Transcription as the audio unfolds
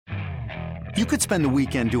You could spend the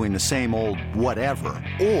weekend doing the same old whatever,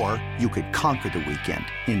 or you could conquer the weekend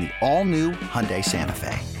in the all-new Hyundai Santa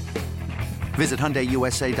Fe. Visit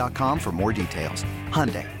HyundaiUSA.com for more details.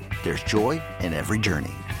 Hyundai, there's joy in every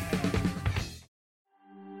journey.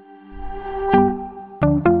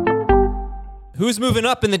 Who's moving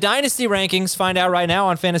up in the Dynasty rankings? Find out right now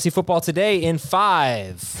on Fantasy Football Today in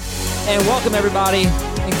 5. And welcome, everybody.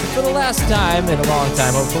 And for the last time in a long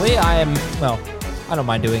time, hopefully, I don't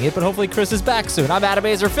mind doing it, but hopefully Chris is back soon. I'm Adam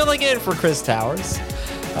Azer, filling in for Chris Towers,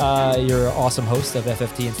 your awesome host of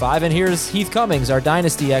FFT in 5. And here's Heath Cummings, our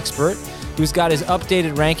Dynasty expert, who's got his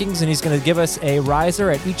updated rankings, and he's going to give us a riser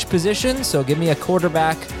at each position. So give me a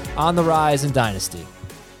quarterback on the rise in Dynasty.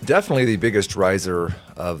 Definitely the biggest riser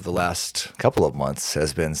of the last couple of months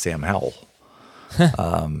has been Sam Howell.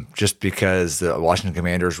 Just because the Washington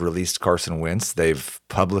Commanders released Carson Wentz, they've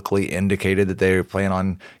publicly indicated that they plan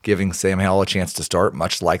on giving Sam Howell a chance to start,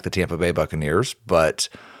 much like the Tampa Bay Buccaneers. But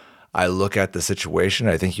I look at the situation.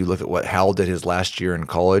 I think you look at what Howell did his last year in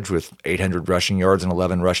college with 800 rushing yards and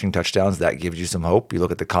 11 rushing touchdowns. That gives you some hope. You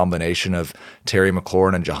look at the combination of Terry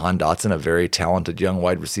McLaurin and Jahan Dotson, a very talented young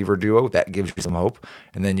wide receiver duo. That gives you some hope.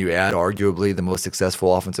 And then you add arguably the most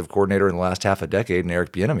successful offensive coordinator in the last half a decade, in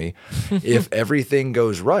Eric Bieniemy. If everything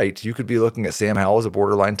goes right, you could be looking at Sam Howell as a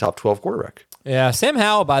borderline top 12 quarterback. Yeah, Sam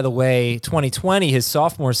Howell, by the way, 2020, his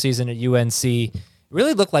sophomore season at UNC,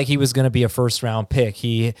 really looked like he was going to be a first-round pick.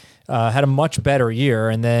 He had a much better year,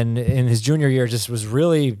 and then in his junior year just was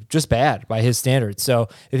really just bad by his standards. So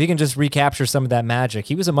if he can just recapture some of that magic,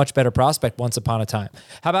 he was a much better prospect once upon a time.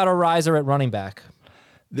 How about a riser at running back?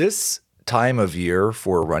 This time of year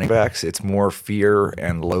for running backs, it's more fear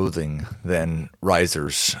and loathing than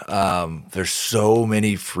risers. There's so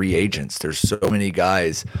many free agents. There's so many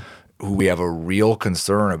guys who we have a real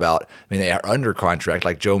concern about. I mean, they are under contract,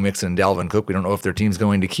 like Joe Mixon and Dalvin Cook. We don't know if their team's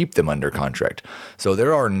going to keep them under contract. So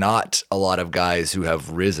there are not a lot of guys who have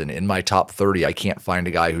risen. In my top 30, I can't find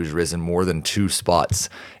a guy who's risen more than 2 spots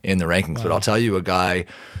in the rankings. Wow. But I'll tell you a guy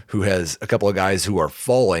who has a couple of guys who are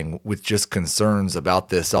falling with just concerns about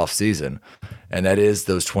this offseason, and that is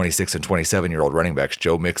those 26 and 27-year-old running backs,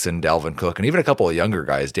 Joe Mixon, Dalvin Cook, and even a couple of younger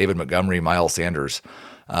guys, David Montgomery, Miles Sanders.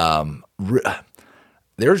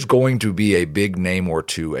 There's going to be a big name or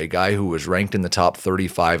two, a guy who was ranked in the top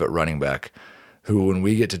 35 at running back, who when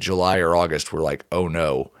we get to July or August, we're like, oh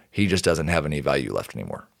no, he just doesn't have any value left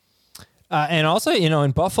anymore. And also,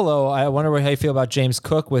 in Buffalo, I wonder how you feel about James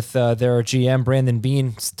Cook with their GM, Brandon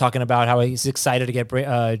Beane, talking about how he's excited to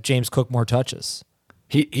get James Cook more touches.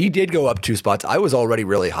 He did go up 2 spots. I was already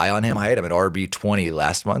really high on him. I had him at RB20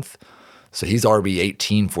 last month. So he's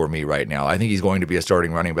RB18 for me right now. I think he's going to be a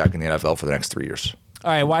starting running back in the NFL for the next 3 years. All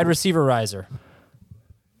right, wide receiver riser.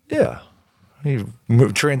 Yeah. He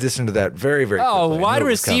transitioned to that very, very quickly. Wide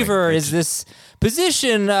receiver is this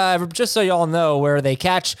position, just so y'all know, where they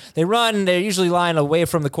run, they're usually lying away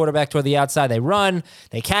from the quarterback toward the outside. They run,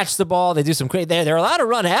 they catch the ball, they do some crazy. They're allowed to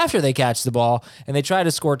run after they catch the ball, and they try to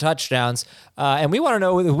score touchdowns. And we want to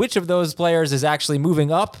know which of those players is actually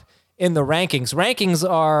moving up in the rankings. Rankings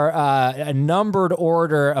are a numbered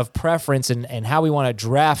order of preference and how we want to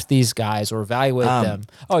draft these guys or evaluate them.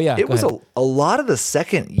 Oh yeah, it was a lot of the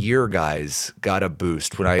second year guys got a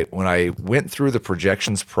boost when I went through the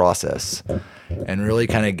projections process and really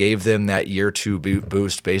kind of gave them that year 2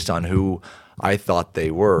 boost based on who I thought they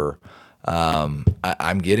were.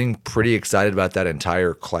 I'm getting pretty excited about that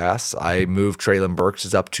entire class. I moved Treylon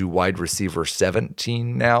Burks up to wide receiver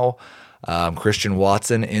 17 now. Christian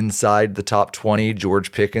Watson inside the top 20,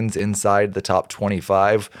 George Pickens inside the top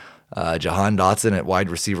 25, Jahan Dotson at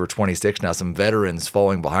wide receiver 26. Now some veterans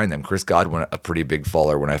falling behind them. Chris Godwin, a pretty big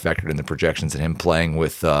faller when I factored in the projections and him playing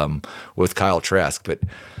with Kyle Trask. But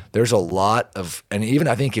there's a lot of, and even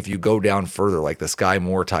I think if you go down further, like the Sky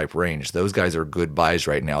Moore type range, those guys are good buys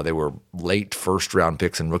right now. They were late first round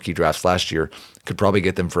picks in rookie drafts last year. Could probably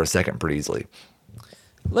get them for a second pretty easily.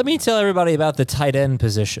 Let me tell everybody about the tight end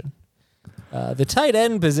position. The tight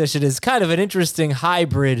end position is kind of an interesting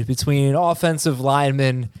hybrid between offensive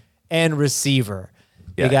lineman and receiver.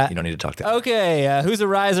 Yeah, you don't need to talk to him. Okay, who's a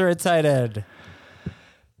riser at tight end?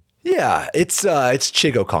 Yeah, it's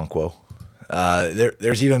Chigo Okonkwo.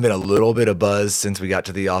 There's even been a little bit of buzz since we got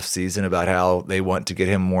to the offseason about how they want to get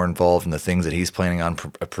him more involved in the things that he's planning on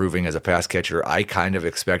approving as a pass catcher. I kind of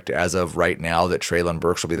expect as of right now that Treylon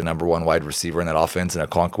Burks will be the number 1 wide receiver in that offense and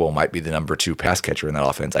Okonkwo might be the number 2 pass catcher in that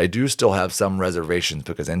offense. I do still have some reservations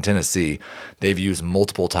because in Tennessee, they've used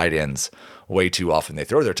multiple tight ends way too often. They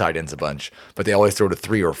throw their tight ends a bunch, but they always throw to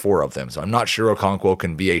 3 or 4 of them. So I'm not sure Okonkwo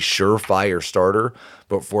can be a surefire starter,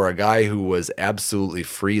 but for a guy who was absolutely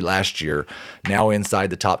free last year, now inside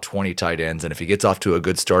the top 20 tight ends, and if he gets off to a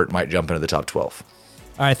good start, might jump into the top 12.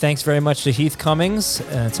 All right, thanks very much to Heath Cummings.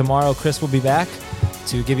 Tomorrow, Chris will be back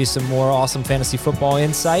to give you some more awesome fantasy football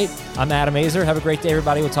insight. I'm Adam Azer. Have a great day,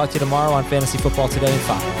 everybody. We'll talk to you tomorrow on Fantasy Football Today in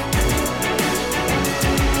 5.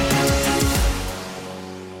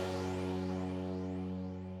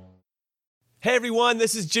 Hey everyone,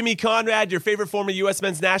 this is Jimmy Conrad, your favorite former U.S.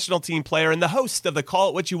 men's national team player and the host of the Call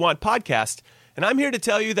It What You Want podcast. And I'm here to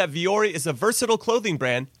tell you that Vuori is a versatile clothing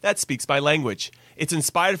brand that speaks my language. It's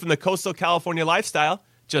inspired from the coastal California lifestyle,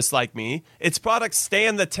 just like me. Its products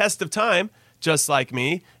stand the test of time, just like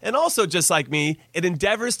me. And also just like me, it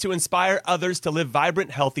endeavors to inspire others to live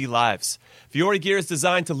vibrant, healthy lives. Vuori gear is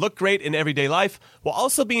designed to look great in everyday life while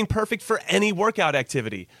also being perfect for any workout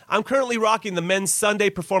activity. I'm currently rocking the men's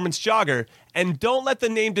Sunday Performance Jogger, and don't let the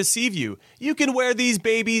name deceive you. You can wear these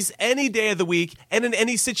babies any day of the week and in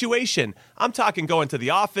any situation. I'm talking going to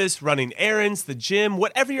the office, running errands, the gym,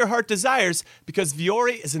 whatever your heart desires, because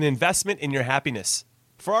Vuori is an investment in your happiness.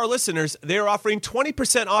 For our listeners, they are offering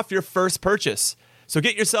 20% off your first purchase. So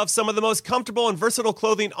get yourself some of the most comfortable and versatile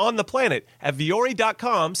clothing on the planet at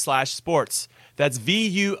vuori.com/sports. That's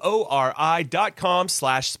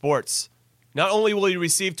VUORI.com/sports. Not only will you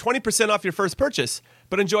receive 20% off your first purchase,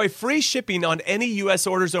 but enjoy free shipping on any U.S.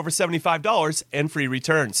 orders over $75 and free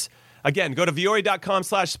returns. Again, go to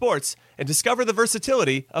vuori.com/sports and discover the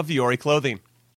versatility of Vuori clothing.